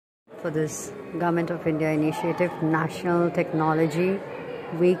for this Government of India initiative, National Technology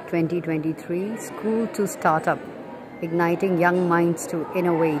Week 2023, School to Startup, igniting young minds to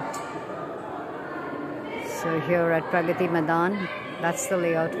innovate. So here at Pragati Maidan, that's the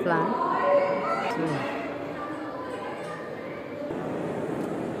layout plan.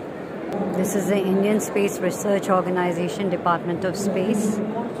 This is the Indian Space Research Organization, Department of Space. So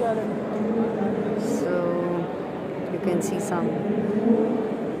you can see some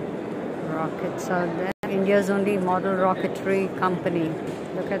rockets out there. India's only model rocketry company.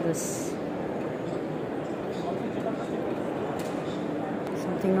 Look at this.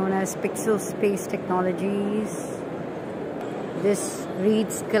 Something known as Pixel Space Technologies. This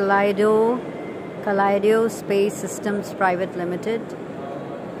reads Kaleido Space Systems Private Limited.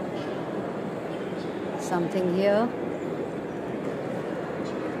 Something here.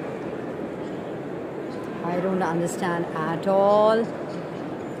 I don't understand at all.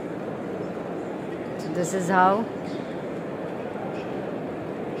 So this is how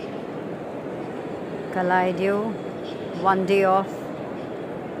Kaleido, one day off,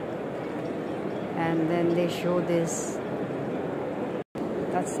 and then they show this.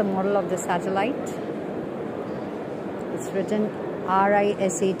 That's the model of the satellite. It's written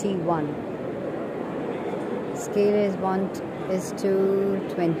RISAT-1. Scale is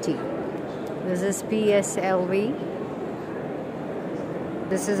 1:20. This is PSLV.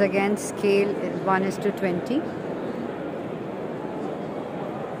 This is again scale 1:20.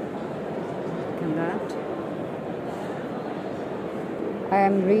 Look at that. I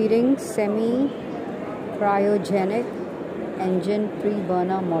am reading semi-cryogenic engine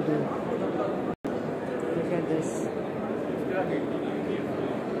pre-burner model. Look at this.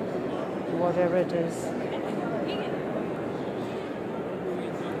 Whatever it is.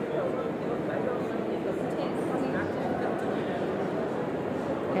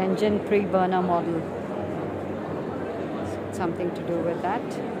 Engine pre-burner model. Something to do with that.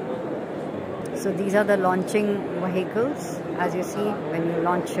 So these are the launching vehicles, as you see when you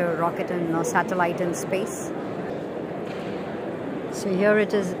launch a rocket and satellite in space. So here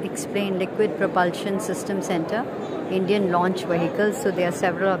it is explained, Liquid Propulsion System Center, Indian launch vehicles. So there are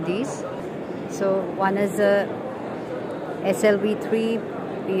several of these. So one is the SLV-3,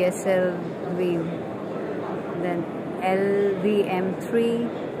 PSLV, then LVM-3,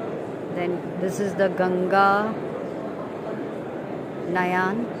 then this is the Ganga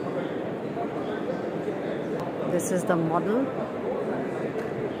Nayan. This is the model.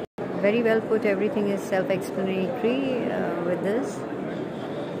 Very well put, everything is self-explanatory with this.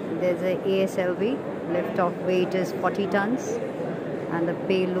 There's a ASLV, lift-off weight is 40 tons, and the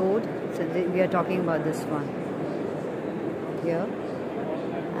payload, so we are talking about this one here,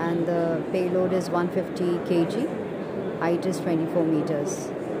 and the payload is 150 kg, height is 24 meters.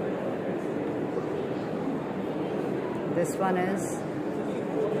 This one is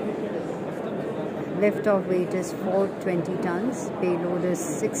lift-off weight is 420 tons, payload is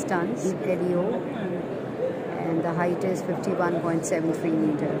 6 tons, LEO, and the height is 51.73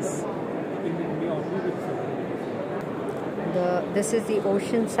 meters. This is the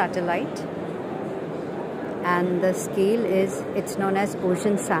Ocean satellite, and the scale is, it's known as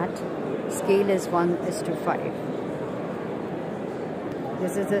Ocean Sat. Scale is 1:5.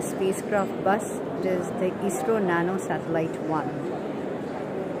 This is a spacecraft bus. It is the ISRO Nano Satellite 1.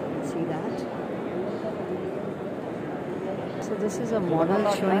 See that? So this is a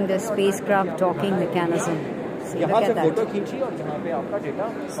model showing the spacecraft docking mechanism. See, look at that.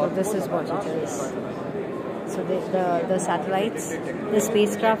 So this is what it is. So the satellites, the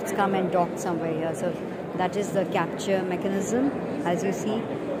spacecrafts come and dock somewhere here. So that is the capture mechanism. As you see,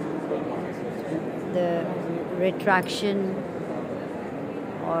 the retraction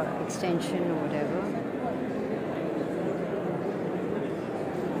or extension or whatever.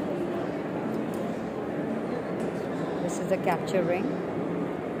 This is the capture ring.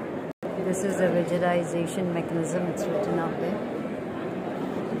 This is the rigidization mechanism. It's written out there.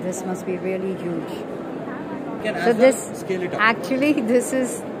 This must be really huge. So this, actually,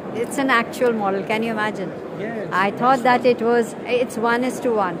 it's an actual model. Can you imagine? Yes. I thought that it's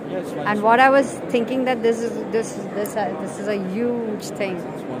 1:1. Yes, and what I was thinking that this is a huge thing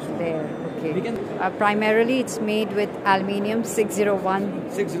there. Okay. Primarily, it's made with aluminium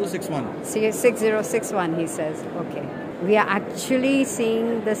 6061. He says. Okay. We are actually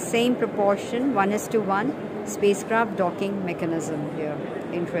seeing the same proportion, 1:1, spacecraft docking mechanism here.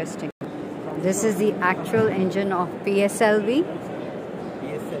 Interesting. This is the actual engine of PSLV.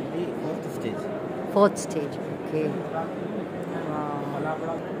 PSLV, Fourth stage. Okay.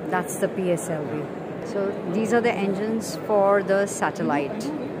 That's the PSLV. So these are the engines for the satellite.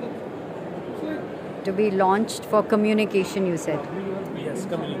 To be launched for communication, you said. Yes,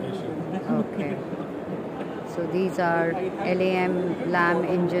 communication. Okay. So these are LAM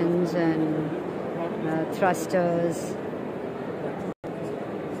engines and thrusters.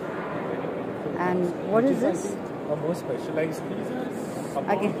 And what is this? A more specialized piece.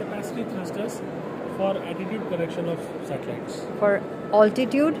 Again. Capacity thrusters for attitude correction of satellites. For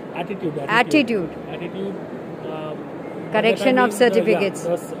altitude? Attitude. Attitude. Correction of certificates.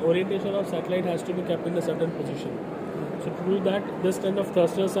 The orientation of satellite has to be kept in a certain position. So to do that, this kind of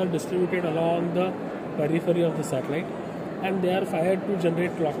thrusters are distributed along the periphery of the satellite, and they are fired to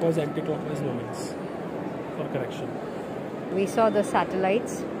generate clockwise, anti-clockwise moments for correction. We saw the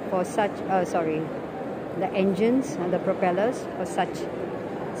satellites for such, the engines and the propellers for such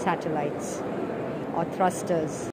satellites or thrusters.